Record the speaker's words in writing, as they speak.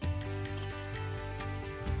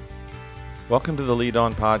Welcome to the Lead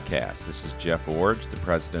On Podcast. This is Jeff Iorg, the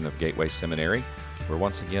president of Gateway Seminary, where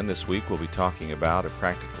once again this week we'll be talking about a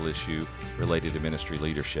practical issue related to ministry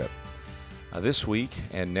leadership. This week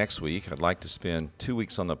and next week, I'd like to spend 2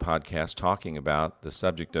 weeks on the podcast talking about the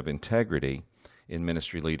subject of integrity in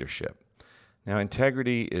ministry leadership. Now,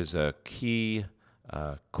 integrity is a key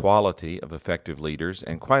quality of effective leaders,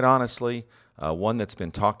 and quite honestly, one that's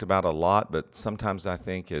been talked about a lot, but sometimes I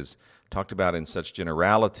think is talked about in such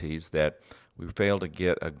generalities that we fail to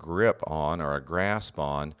get a grip on or a grasp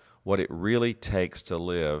on what it really takes to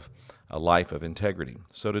live a life of integrity.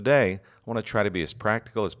 So today, I want to try to be as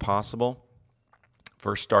practical as possible,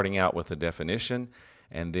 first starting out with a definition,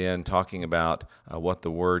 and then talking about what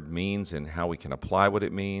the word means and how we can apply what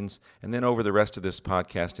it means, and then over the rest of this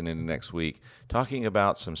podcast and into next week, talking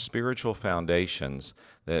about some spiritual foundations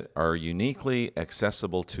that are uniquely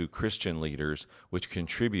accessible to Christian leaders, which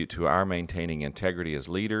contribute to our maintaining integrity as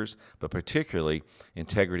leaders, but particularly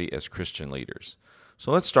integrity as Christian leaders.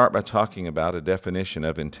 So let's start by talking about a definition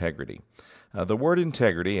of integrity. The word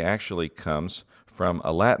integrity actually comes from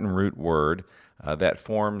a Latin root word that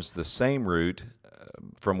forms the same root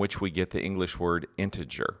from which we get the English word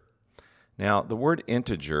integer. Now, the word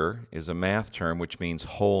integer is a math term which means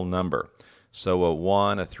whole number. So a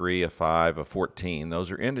 1, a 3, a 5, a 14, those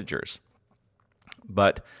are integers.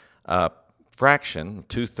 But fraction,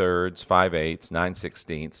 2/3, 5/8,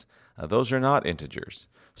 9/16, those are not integers.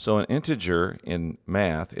 So an integer in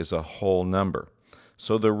math is a whole number.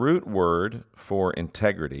 So the root word for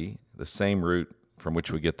integrity, the same root from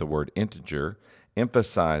which we get the word integer,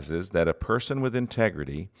 emphasizes that a person with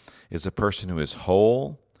integrity is a person who is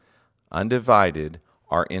whole, undivided,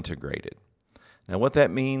 or integrated. Now, what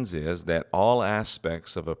that means is that all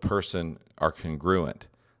aspects of a person are congruent.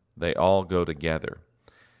 They all go together.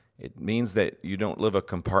 It means that you don't live a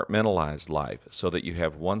compartmentalized life so that you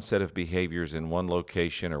have one set of behaviors in one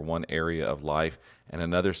location or one area of life and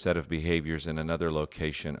another set of behaviors in another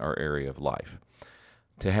location or area of life.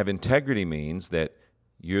 To have integrity means that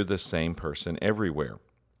you're the same person everywhere,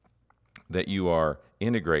 that you are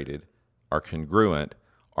integrated, are congruent,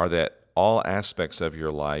 or that all aspects of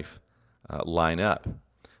your life line up.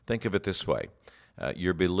 Think of it this way.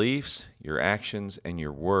 Your beliefs, your actions, and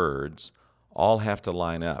your words all have to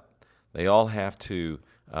line up. They all have to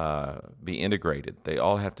be integrated. They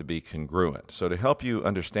all have to be congruent. So to help you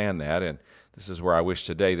understand that, and this is where I wish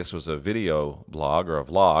today this was a video blog or a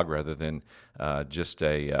vlog rather than just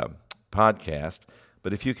a podcast,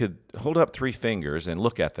 but if you could hold up 3 fingers and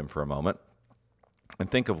look at them for a moment and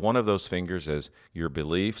think of one of those fingers as your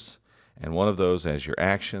beliefs and one of those as your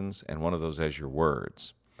actions and one of those as your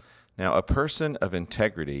words. Now, a person of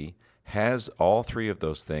integrity has all 3 of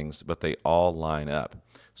those things, but they all line up.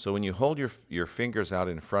 So when you hold your fingers out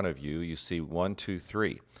in front of you, you see 1, 2,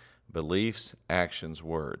 3, beliefs, actions,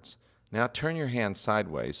 words. Now turn your hand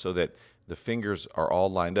sideways so that the fingers are all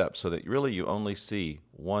lined up, so that really you only see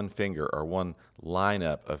one finger or one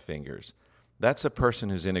lineup of fingers. That's a person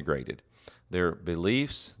who's integrated. Their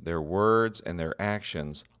beliefs, their words, and their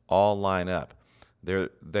actions all line up.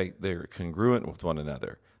 They're congruent with one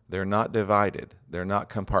another. They're not divided. They're not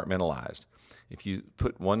compartmentalized. If you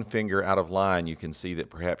put one finger out of line, you can see that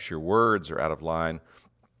perhaps your words are out of line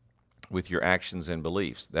with your actions and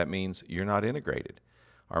beliefs. That means you're not integrated.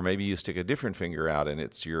 Or maybe you stick a different finger out and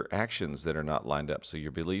it's your actions that are not lined up. So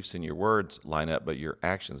your beliefs and your words line up, but your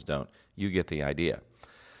actions don't. You get the idea.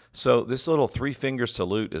 So this little 3-finger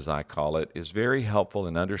salute, as I call it, is very helpful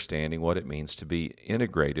in understanding what it means to be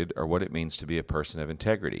integrated or what it means to be a person of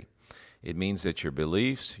integrity. It means that your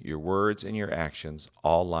beliefs, your words, and your actions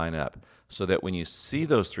all line up so that when you see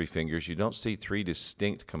those 3 fingers, you don't see 3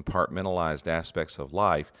 distinct compartmentalized aspects of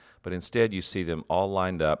life, but instead you see them all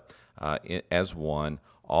lined up as one,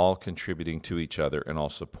 all contributing to each other and all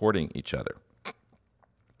supporting each other.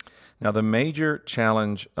 Now, the major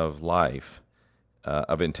challenge of life,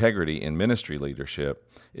 of integrity in ministry leadership,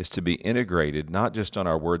 is to be integrated not just on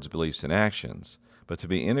our words, beliefs, and actions, but to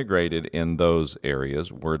be integrated in those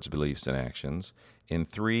areas, words, beliefs, and actions, in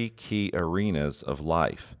 3 key arenas of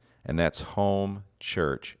life, and that's home,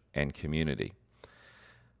 church, and community.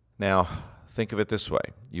 Now, think of it this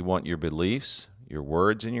way. You want your beliefs, your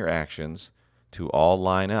words, and your actions to all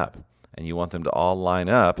line up, and you want them to all line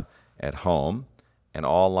up at home and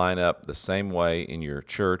all line up the same way in your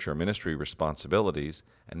church or ministry responsibilities,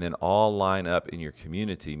 and then all line up in your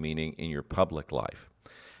community, meaning in your public life.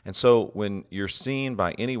 And so when you're seen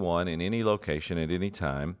by anyone in any location at any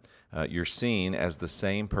time, you're seen as the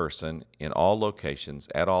same person in all locations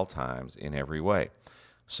at all times in every way.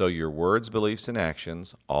 So your words, beliefs, and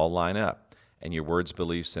actions all line up. and your words,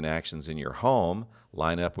 beliefs, and actions in your home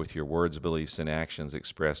line up with your words, beliefs, and actions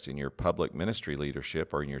expressed in your public ministry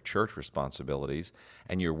leadership or in your church responsibilities,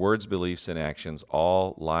 and your words, beliefs, and actions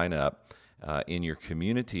all line up in your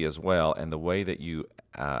community as well, and the way that you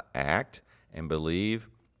act and believe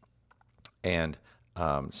and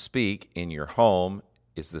speak in your home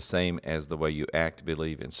is the same as the way you act,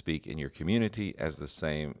 believe, and speak in your community, as the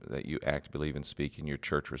same that you act, believe, and speak in your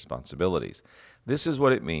church responsibilities. This is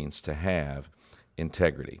what it means to have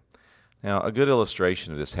integrity. Now, a good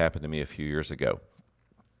illustration of this happened to me a few years ago.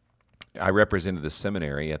 I represented the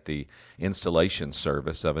seminary at the installation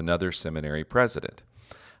service of another seminary president.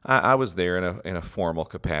 I was there in a formal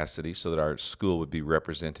capacity so that our school would be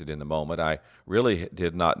represented in the moment. I really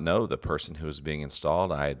did not know the person who was being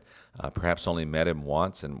installed. I had perhaps only met him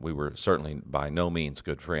once, and we were certainly by no means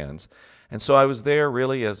good friends. And so I was there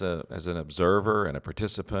really as an observer and a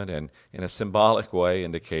participant, and in a symbolic way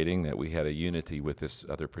indicating that we had a unity with this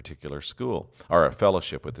other particular school, or a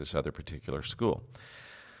fellowship with this other particular school.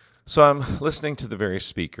 So I'm listening to the various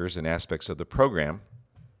speakers and aspects of the program.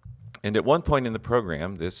 And at one point in the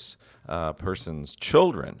program, this person's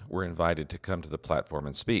children were invited to come to the platform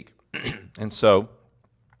and speak. And so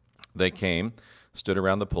they came, stood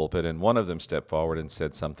around the pulpit, and one of them stepped forward and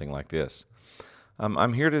said something like this.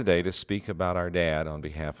 I'm here today to speak about our dad on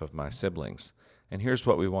behalf of my siblings, and here's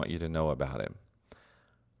what we want you to know about him.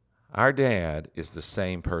 Our dad is the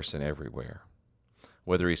same person everywhere.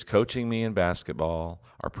 Whether he's coaching me in basketball,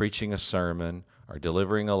 or preaching a sermon, or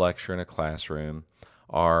delivering a lecture in a classroom,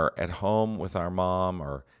 or at home with our mom,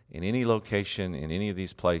 or in any location, in any of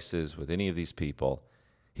these places, with any of these people,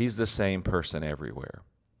 he's the same person everywhere.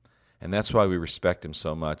 And that's why we respect him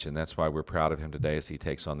so much, and that's why we're proud of him today as he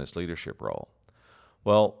takes on this leadership role.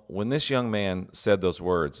 Well, when this young man said those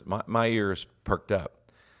words, my ears perked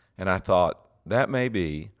up, and I thought, that may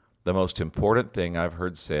be the most important thing I've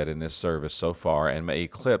heard said in this service so far, and may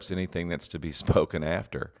eclipse anything that's to be spoken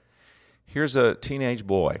after. Here's a teenage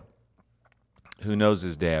boy who knows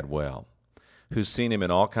his dad well, who's seen him in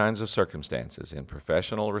all kinds of circumstances, in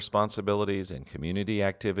professional responsibilities, in community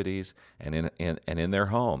activities, and in their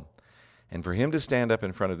home. And for him to stand up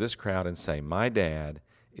in front of this crowd and say, my dad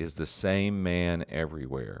is the same man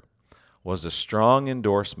everywhere, was a strong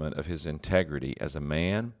endorsement of his integrity as a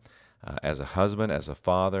man, as a husband, as a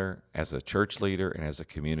father, as a church leader, and as a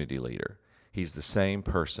community leader. He's the same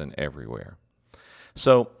person everywhere.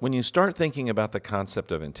 So when you start thinking about the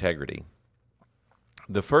concept of integrity,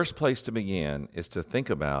 the first place to begin is to think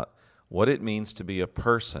about what it means to be a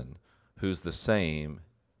person who's the same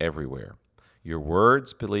everywhere. Your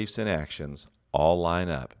words, beliefs, and actions all line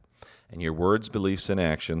up. And your words, beliefs, and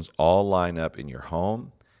actions all line up in your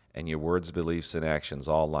home, and your words, beliefs, and actions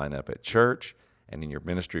all line up at church and in your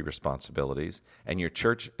ministry responsibilities, and your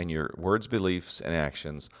church and your words, beliefs, and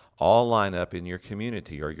actions all line up in your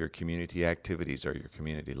community or your community activities or your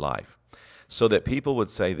community life. So that people would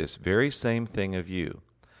say this very same thing of you.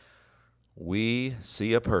 We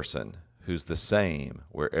see a person who's the same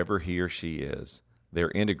wherever he or she is.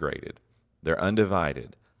 They're integrated. They're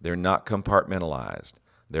undivided. They're not compartmentalized.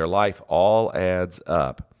 Their life all adds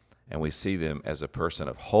up, and we see them as a person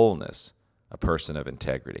of wholeness, a person of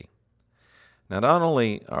integrity. Now, not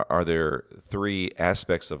only are there three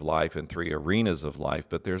aspects of life and three arenas of life,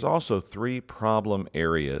 but there's also three problem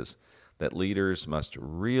areas that leaders must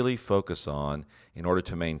really focus on in order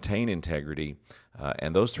to maintain integrity.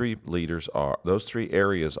 And those three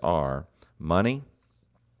areas are money,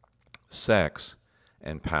 sex,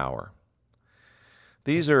 and power.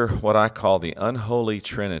 These are what I call the unholy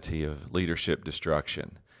trinity of leadership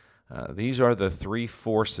destruction. These are the three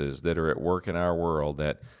forces that are at work in our world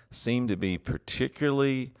that seem to be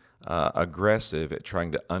particularly aggressive at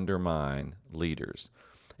trying to undermine leaders.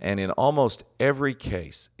 And in almost every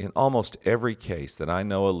case that I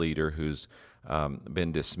know a leader who's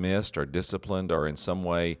been dismissed or disciplined or in some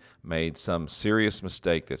way made some serious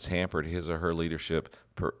mistake that's hampered his or her leadership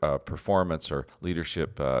performance or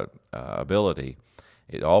leadership ability,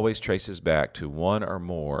 it always traces back to one or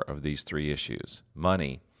more of these three issues: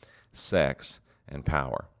 money, sex, and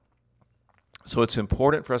power. So it's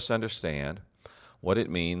important for us to understand what it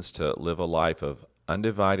means to live a life of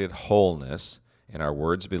undivided wholeness in our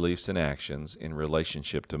words, beliefs, and actions in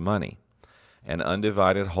relationship to money, and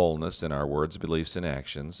undivided wholeness in our words, beliefs, and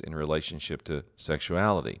actions in relationship to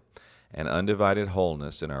sexuality, and undivided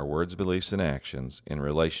wholeness in our words, beliefs, and actions in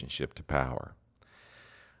relationship to power.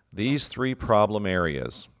 These three problem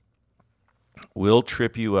areas will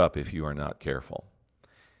trip you up if you are not careful.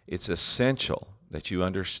 It's essential that you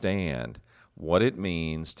understand what it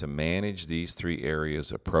means to manage these three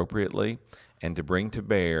areas appropriately and to bring to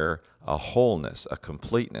bear a wholeness, a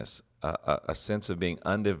completeness, a sense of being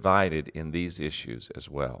undivided in these issues as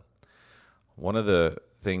well. One of the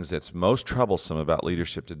things that's most troublesome about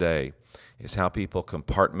leadership today is how people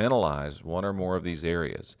compartmentalize one or more of these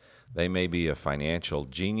areas. They may be a financial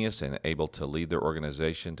genius and able to lead their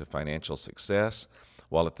organization to financial success,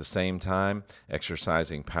 while at the same time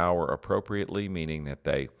exercising power appropriately, meaning that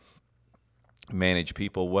they manage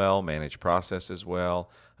people well, manage processes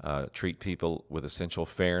well, treat people with essential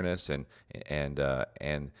fairness, and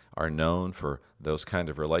are known for those kind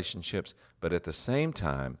of relationships. But at the same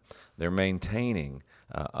time, they're maintaining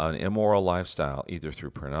an immoral lifestyle, either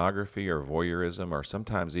through pornography or voyeurism, or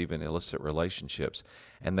sometimes even illicit relationships.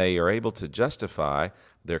 And they are able to justify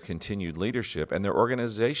their continued leadership, and their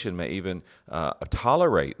organization may even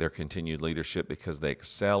tolerate their continued leadership because they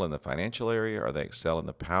excel in the financial area or they excel in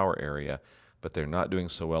the power area, but they're not doing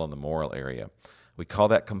so well in the moral area. We call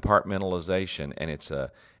that compartmentalization, and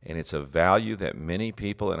it's a value that many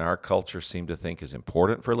people in our culture seem to think is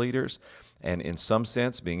important for leaders. And in some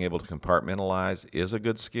sense, being able to compartmentalize is a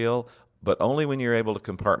good skill, but only when you're able to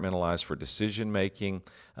compartmentalize for decision making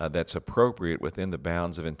that's appropriate within the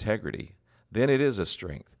bounds of integrity. Then it is a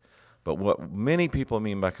strength. But what many people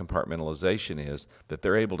mean by compartmentalization is that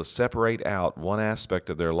they're able to separate out one aspect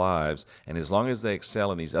of their lives, and as long as they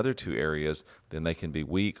excel in these other two areas, then they can be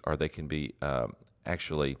weak, or they can be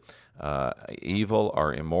actually evil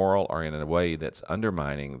or immoral, or in a way that's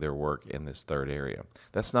undermining their work in this third area.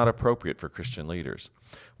 That's not appropriate for Christian leaders.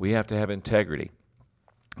 We have to have integrity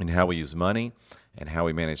in how we use money, and how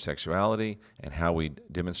we manage sexuality, and how we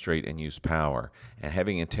demonstrate and use power. And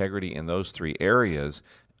having integrity in those three areas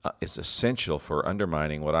is essential for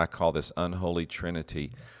undermining what I call this unholy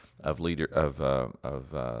trinity of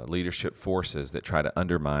leadership forces that try to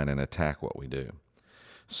undermine and attack what we do.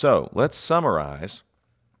 So let's summarize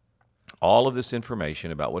all of this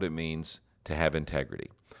information about what it means to have integrity.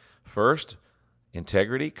 First,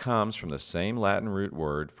 integrity comes from the same Latin root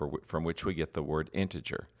word from which we get the word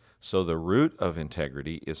integer. So the root of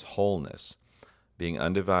integrity is wholeness, being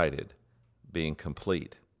undivided, being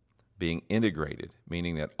complete, being integrated,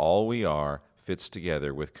 meaning that all we are fits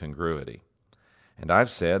together with congruity. And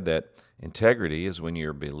I've said that integrity is when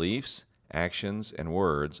your beliefs, actions, and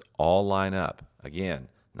words all line up. Again,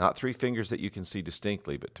 not three fingers that you can see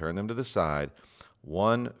distinctly, but turn them to the side.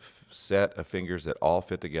 One set of fingers that all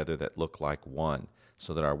fit together that look like one,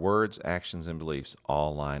 so that our words, actions, and beliefs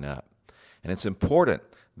all line up. And it's important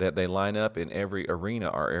that they line up in every arena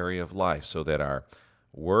or area of life, so that our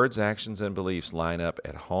words, actions, and beliefs line up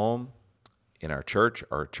at home, in our church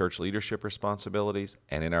leadership responsibilities,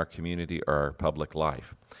 and in our community or our public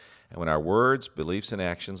life. And when our words, beliefs, and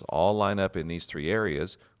actions all line up in these three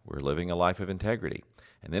areas, we're living a life of integrity.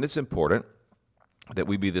 And then it's important that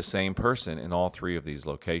we be the same person in all three of these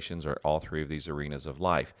locations or all three of these arenas of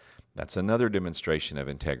life. That's another demonstration of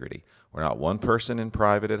integrity. We're not one person in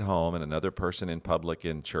private at home and another person in public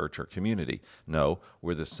in church or community. No,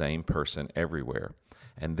 we're the same person everywhere.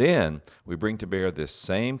 And then we bring to bear this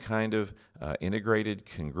same kind of integrated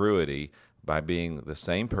congruity by being the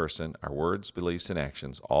same person, our words, beliefs, and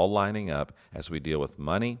actions all lining up as we deal with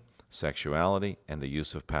money, sexuality, and the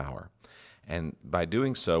use of power. And by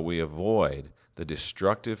doing so, we avoid the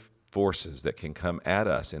destructive forces that can come at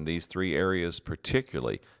us in these three areas,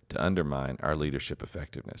 particularly to undermine our leadership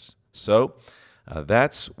effectiveness. So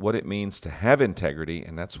that's what it means to have integrity,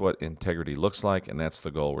 and that's what integrity looks like, and that's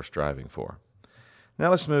the goal we're striving for. Now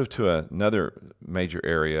let's move to another major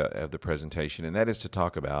area of the presentation, and that is to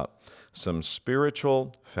talk about some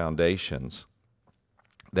spiritual foundations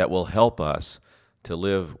that will help us to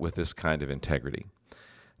live with this kind of integrity.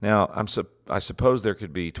 Now, I suppose there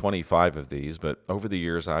could be 25 of these, but over the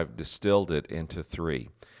years I've distilled it into 3.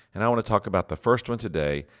 And I want to talk about the first one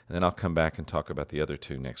today, and then I'll come back and talk about the other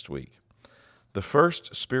 2 next week. The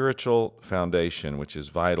first spiritual foundation, which is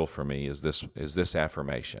vital for me, is this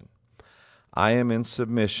affirmation. I am in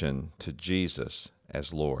submission to Jesus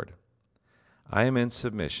as Lord. I am in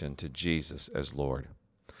submission to Jesus as Lord.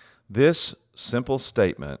 This simple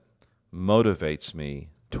statement motivates me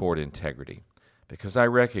toward integrity because I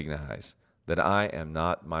recognize that I am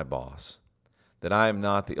not my boss, that I am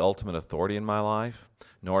not the ultimate authority in my life,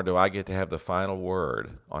 nor do I get to have the final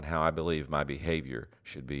word on how I believe my behavior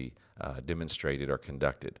should be demonstrated or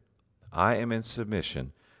conducted. I am in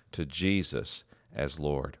submission to Jesus as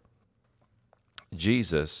Lord.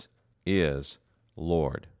 Jesus is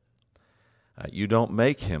Lord. You don't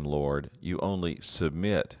make him Lord, you only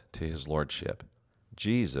submit to his lordship.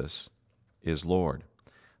 Jesus is Lord.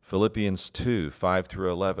 Philippians 2, 5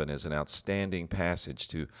 through 11 is an outstanding passage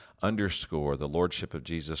to underscore the lordship of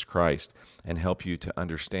Jesus Christ and help you to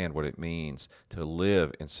understand what it means to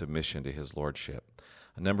live in submission to his lordship.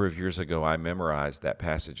 A number of years ago, I memorized that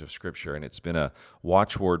passage of Scripture, and it's been a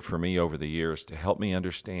watchword for me over the years to help me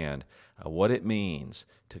understand what it means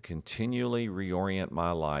to continually reorient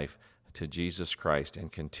my life to Jesus Christ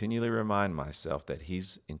and continually remind myself that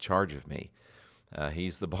he's in charge of me.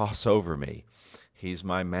 He's the boss over me. He's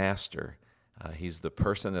my master. He's the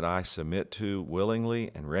person that I submit to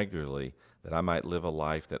willingly and regularly, that I might live a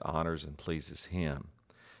life that honors and pleases him.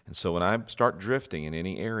 And so when I start drifting in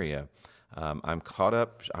any area, I'm caught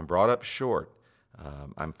up, I'm brought up short.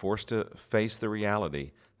 I'm forced to face the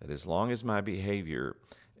reality that as long as my behavior,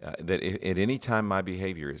 that at any time my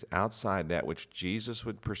behavior is outside that which Jesus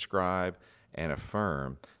would prescribe and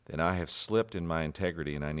affirm, then I have slipped in my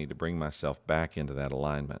integrity and I need to bring myself back into that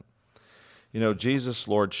alignment. You know, Jesus'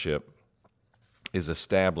 lordship is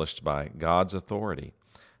established by God's authority.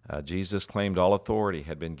 Jesus claimed all authority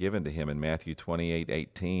had been given to him in Matthew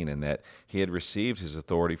 28:18, and that he had received his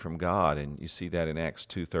authority from God, and you see that in Acts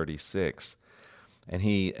 2:36. And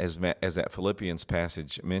he, as that Philippians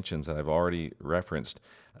passage mentions that I've already referenced,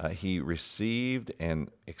 he received and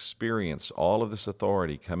experienced all of this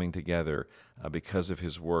authority coming together because of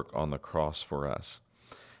his work on the cross for us.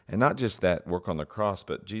 And not just that work on the cross,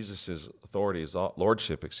 but Jesus' authority,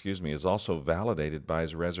 lordship, is also validated by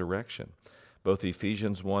his resurrection. Both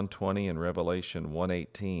Ephesians 1:20 and Revelation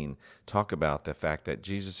 1:18 talk about the fact that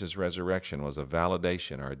Jesus' resurrection was a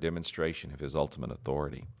validation or a demonstration of his ultimate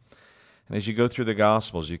authority. And as you go through the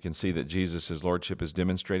Gospels, you can see that Jesus' lordship is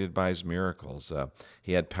demonstrated by his miracles.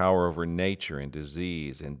 He had power over nature and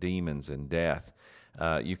disease and demons and death.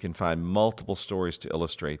 You can find multiple stories to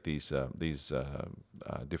illustrate these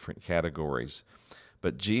different categories.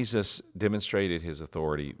 But Jesus demonstrated his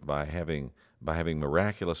authority by having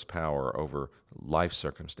miraculous power over life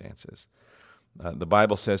circumstances. The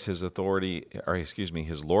Bible says his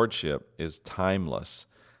lordship is timeless.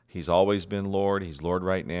 He's always been Lord. He's Lord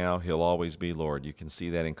right now. He'll always be Lord. You can see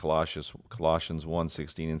that in Colossians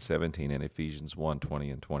 1:16 and 17 and Ephesians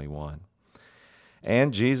 1:20 and 21.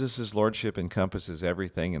 And Jesus' lordship encompasses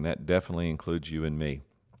everything, and that definitely includes you and me.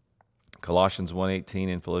 Colossians 1:18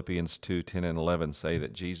 and Philippians 2:10 and 11 say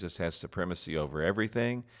that Jesus has supremacy over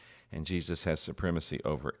everything, and Jesus has supremacy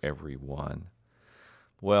over everyone.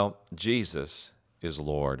 Well, Jesus is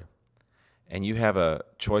Lord, and you have a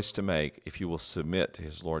choice to make if you will submit to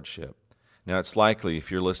his lordship. Now, it's likely,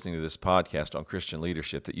 if you're listening to this podcast on Christian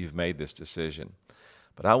leadership, that you've made this decision.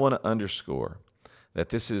 But I want to underscore that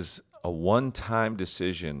this is a one-time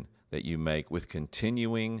decision that you make with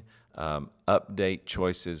continuing update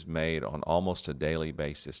choices made on almost a daily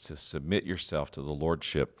basis to submit yourself to the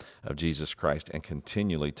lordship of Jesus Christ and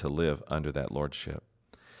continually to live under that lordship.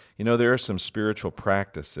 You know, there are some spiritual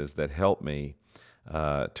practices that help me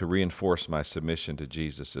to reinforce my submission to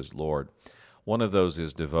Jesus as Lord. One of those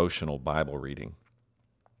is devotional Bible reading.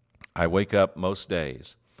 I wake up most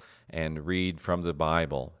days and read from the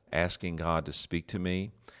Bible, asking God to speak to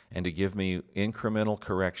me and to give me incremental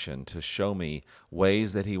correction, to show me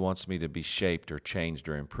ways that he wants me to be shaped or changed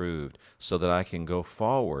or improved so that I can go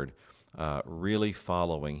forward really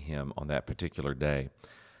following him on that particular day.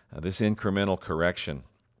 This incremental correction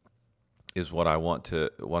is what I want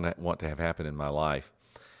to have happen in my life.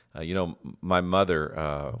 You know, my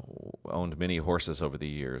mother owned many horses over the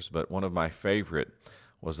years, but one of my favorite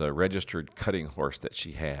was a registered cutting horse that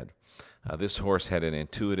she had. This horse had an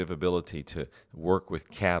intuitive ability to work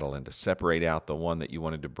with cattle and to separate out the one that you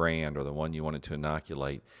wanted to brand or the one you wanted to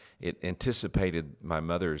inoculate. It anticipated my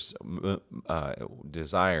mother's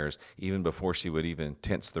desires even before she would even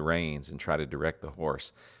tense the reins and try to direct the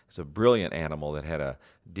horse. It's a brilliant animal that had a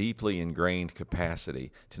deeply ingrained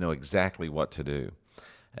capacity to know exactly what to do.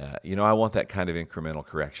 You know, I want that kind of incremental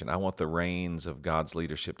correction. I want the reins of God's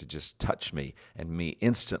leadership to just touch me and me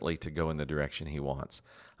instantly to go in the direction he wants.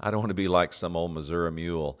 I don't want to be like some old Missouri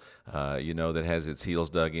mule, that has its heels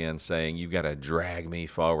dug in saying, you've got to drag me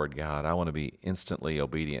forward, God. I want to be instantly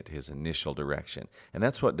obedient to his initial direction. And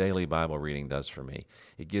that's what daily Bible reading does for me.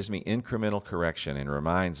 It gives me incremental correction and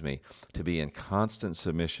reminds me to be in constant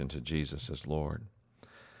submission to Jesus as Lord.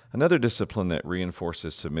 Another discipline that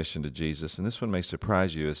reinforces submission to Jesus, and this one may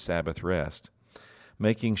surprise you, is Sabbath rest.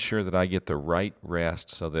 Making sure that I get the right rest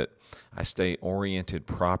so that I stay oriented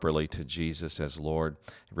properly to Jesus as Lord,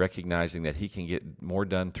 recognizing that he can get more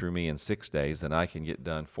done through me in 6 days than I can get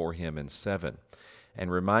done for him in 7.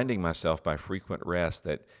 and reminding myself by frequent rest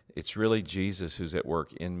that it's really Jesus who's at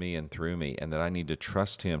work in me and through me, and that I need to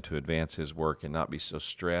trust Him to advance His work and not be so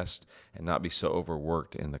stressed and not be so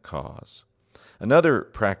overworked in the cause. Another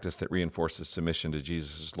practice that reinforces submission to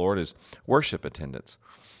Jesus as Lord is worship attendance.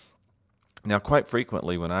 Now, quite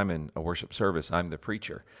frequently when I'm in a worship service, I'm the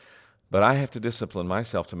preacher. But I have to discipline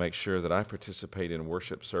myself to make sure that I participate in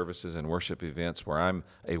worship services and worship events where I'm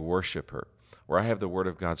a worshiper, where I have the Word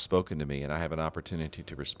of God spoken to me and I have an opportunity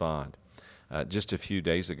to respond. Just a few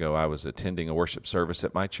days ago, I was attending a worship service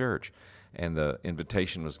at my church, and the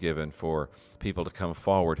invitation was given for people to come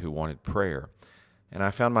forward who wanted prayer. And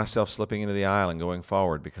I found myself slipping into the aisle and going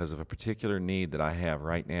forward because of a particular need that I have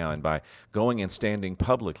right now. And by going and standing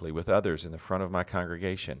publicly with others in the front of my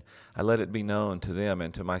congregation, I let it be known to them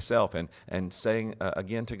and to myself, and saying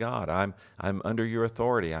again to God, I'm under your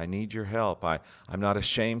authority. I need your help. I'm not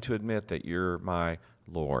ashamed to admit that you're my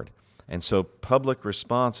Lord. And so public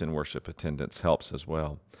response in worship attendance helps as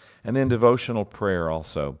well. And then devotional prayer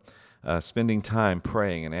also. Spending time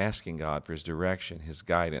praying and asking God for His direction, His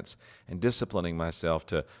guidance, and disciplining myself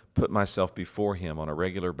to put myself before Him on a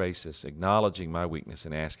regular basis, acknowledging my weakness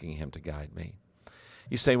and asking Him to guide me.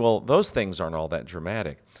 You say, well, those things aren't all that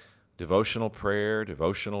dramatic. Devotional prayer,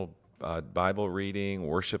 devotional Bible reading,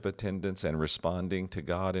 worship attendance, and responding to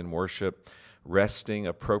God in worship, resting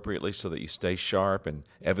appropriately so that you stay sharp and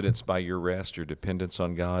evidenced by your rest, your dependence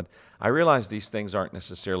on God. I realize these things aren't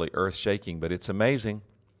necessarily earth-shaking, but it's amazing.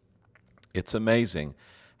 It's amazing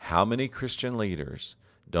how many Christian leaders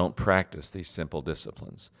don't practice these simple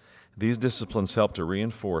disciplines. These disciplines help to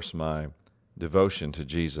reinforce my devotion to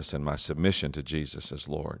Jesus and my submission to Jesus as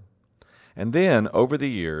Lord. And then, over the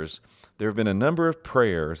years, there have been a number of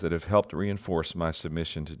prayers that have helped reinforce my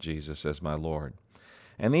submission to Jesus as my Lord.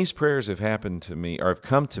 And these prayers have happened to me, or have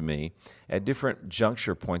come to me at different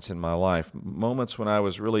juncture points in my life, moments when I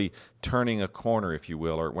was really turning a corner, if you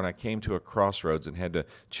will, or when I came to a crossroads and had to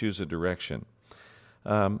choose a direction.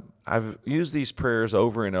 I've used these prayers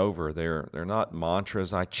over and over. They're not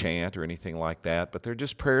mantras I chant or anything like that, but they're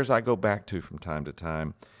just prayers I go back to from time to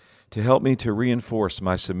time to help me to reinforce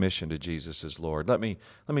my submission to Jesus as Lord. Let me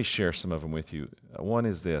share some of them with you. One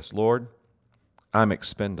is this: Lord, I'm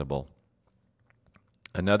expendable.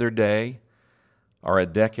 Another day or a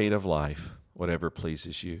decade of life, whatever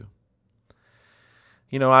pleases you.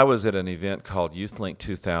 You know, I was at an event called YouthLink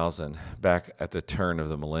 2000 back at the turn of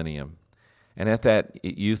the millennium. And at that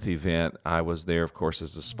youth event, I was there, of course,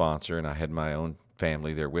 as a sponsor, and I had my own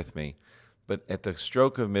family there with me. But at the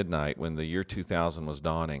stroke of midnight, when the year 2000 was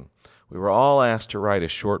dawning, we were all asked to write a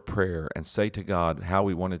short prayer and say to God how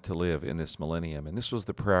we wanted to live in this millennium. And this was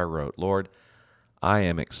the prayer I wrote: Lord, I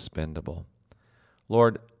am expendable.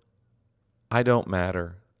 Lord, I don't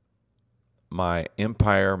matter. My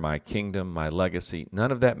empire, my kingdom, my legacy,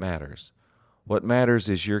 none of that matters. What matters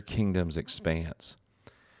is your kingdom's expanse.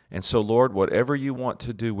 And so, Lord, whatever you want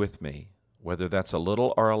to do with me, whether that's a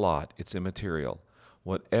little or a lot, it's immaterial.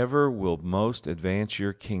 Whatever will most advance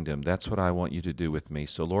your kingdom, that's what I want you to do with me.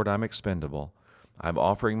 So, Lord, I'm expendable. I'm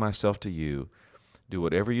offering myself to you. Do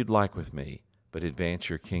whatever you'd like with me, but advance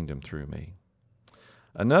your kingdom through me.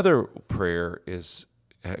 Another prayer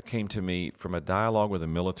came to me from a dialogue with a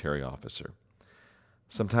military officer.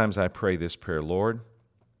 Sometimes I pray this prayer: Lord,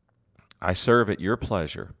 I serve at your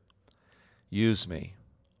pleasure. Use me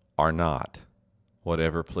or not,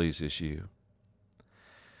 whatever pleases you.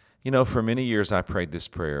 You know, for many years I prayed this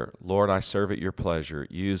prayer: Lord, I serve at your pleasure.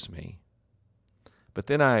 Use me. But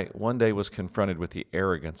then I one day was confronted with the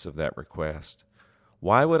arrogance of that request.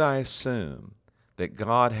 Why would I assume that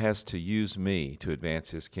God has to use me to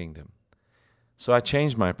advance His kingdom? So I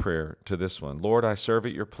changed my prayer to this one: Lord, I serve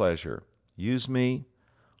at your pleasure. Use me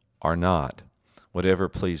or not, whatever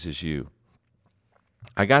pleases you.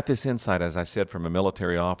 I got this insight, as I said, from a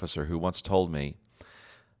military officer who once told me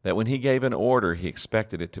that when he gave an order, he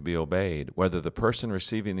expected it to be obeyed, whether the person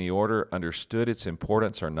receiving the order understood its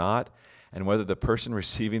importance or not, and whether the person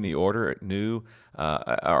receiving the order knew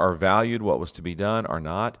or valued what was to be done or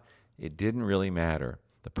not. It didn't really matter.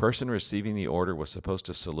 The person receiving the order was supposed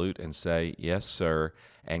to salute and say, "Yes, sir,"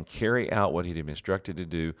 and carry out what he'd been instructed to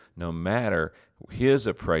do, no matter his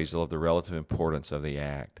appraisal of the relative importance of the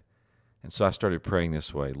act. And so I started praying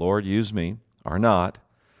this way: Lord, use me or not,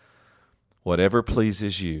 whatever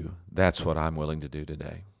pleases you, that's what I'm willing to do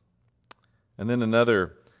today. And then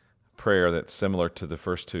another prayer that's similar to the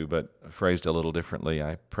first two, but phrased a little differently.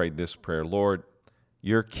 I prayed this prayer: Lord,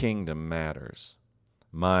 your kingdom matters.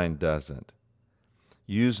 Mine doesn't.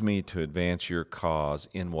 Use me to advance your cause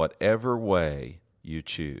in whatever way you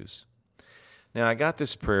choose. Now, I got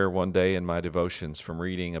this prayer one day in my devotions from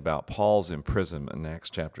reading about Paul's imprisonment in Acts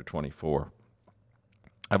chapter 24.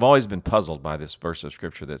 I've always been puzzled by this verse of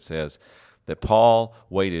Scripture that says that Paul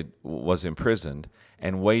was imprisoned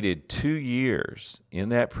and waited 2 years in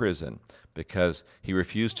that prison because he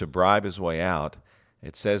refused to bribe his way out.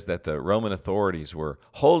 It says that the Roman authorities were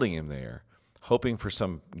holding him there, hoping for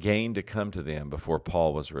some gain to come to them before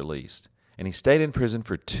Paul was released. And he stayed in prison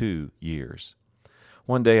for 2 years.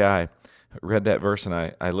 One day I read that verse and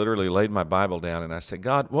I literally laid my Bible down and I said,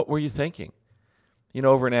 God, what were you thinking? You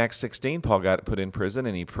know, over in Acts 16, Paul got put in prison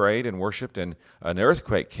and he prayed and worshiped, and an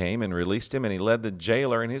earthquake came and released him, and he led the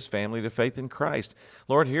jailer and his family to faith in Christ.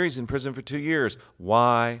 Lord, here he's in prison for 2 years.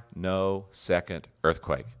 Why no second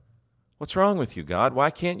earthquake? What's wrong with you, God?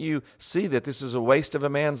 Why can't you see that this is a waste of a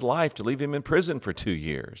man's life to leave him in prison for 2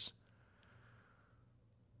 years?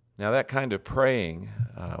 Now, that kind of praying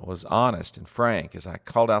was honest and frank as I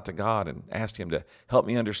called out to God and asked him to help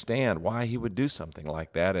me understand why he would do something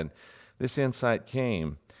like that. And this insight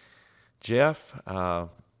came. Jeff,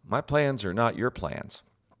 my plans are not your plans.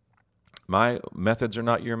 My methods are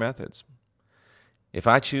not your methods. If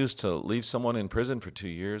I choose to leave someone in prison for 2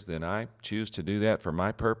 years, then I choose to do that for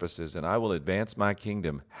my purposes, and I will advance my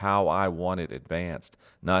kingdom how I want it advanced,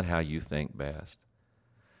 not how you think best.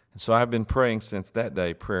 And so I've been praying since that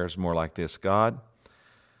day prayers more like this: God,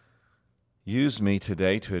 use me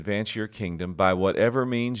today to advance your kingdom by whatever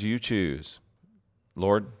means you choose.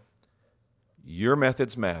 Lord, your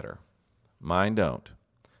methods matter. Mine don't.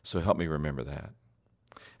 So help me remember that.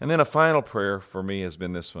 And then a final prayer for me has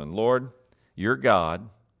been this one: Lord, you're God,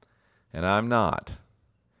 and I'm not.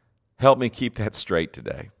 Help me keep that straight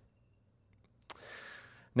today.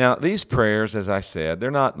 Now, these prayers, as I said, they're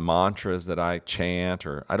not mantras that I chant,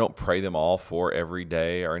 or I don't pray them all for every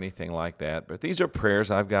day or anything like that, but these are prayers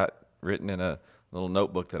I've got written in a little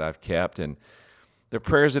notebook that I've kept, and they're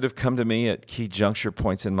prayers that have come to me at key juncture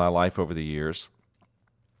points in my life over the years,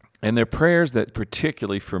 and they're prayers that,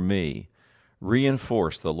 particularly for me,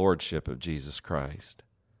 reinforce the lordship of Jesus Christ.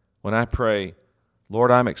 When I pray,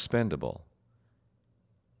 Lord, I'm expendable,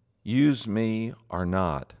 use me or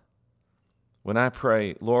not. When I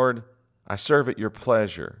pray, Lord, I serve at your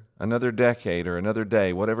pleasure, another decade or another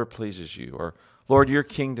day, whatever pleases you. Or, Lord, your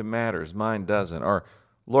kingdom matters, mine doesn't. Or,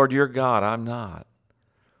 Lord, you're God, I'm not.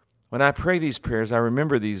 When I pray these prayers, I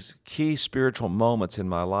remember these key spiritual moments in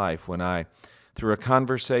my life when I, through a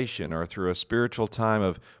conversation or through a spiritual time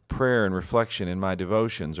of prayer and reflection in my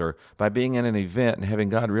devotions, or by being in an event and having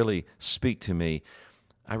God really speak to me,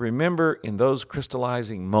 I remember in those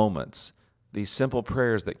crystallizing moments these simple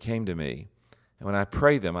prayers that came to me. And when I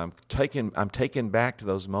pray them, I'm taken back to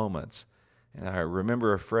those moments, and I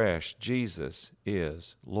remember afresh, Jesus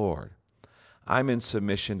is Lord. I'm in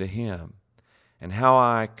submission to Him. And how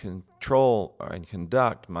I control and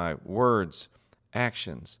conduct my words,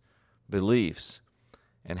 actions, beliefs,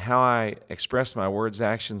 and how I express my words,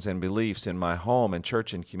 actions, and beliefs in my home and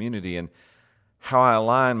church and community, and how I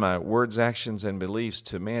align my words, actions, and beliefs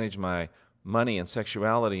to manage my money and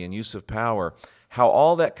sexuality and use of power, how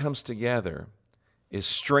all that comes together is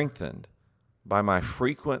strengthened by my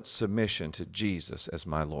frequent submission to Jesus as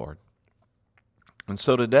my Lord. And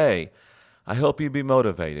so today, I hope you be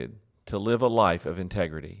motivated to live a life of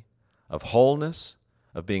integrity, of wholeness,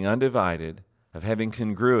 of being undivided, of having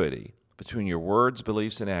congruity between your words,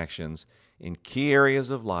 beliefs, and actions in key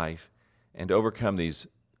areas of life, and to overcome these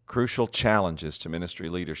crucial challenges to ministry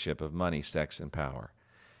leadership of money, sex, and power.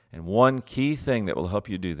 And one key thing that will help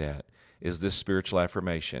you do that is this spiritual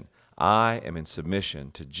affirmation: I am in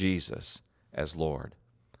submission to Jesus as Lord.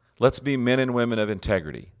 Let's be men and women of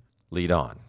integrity. Lead on.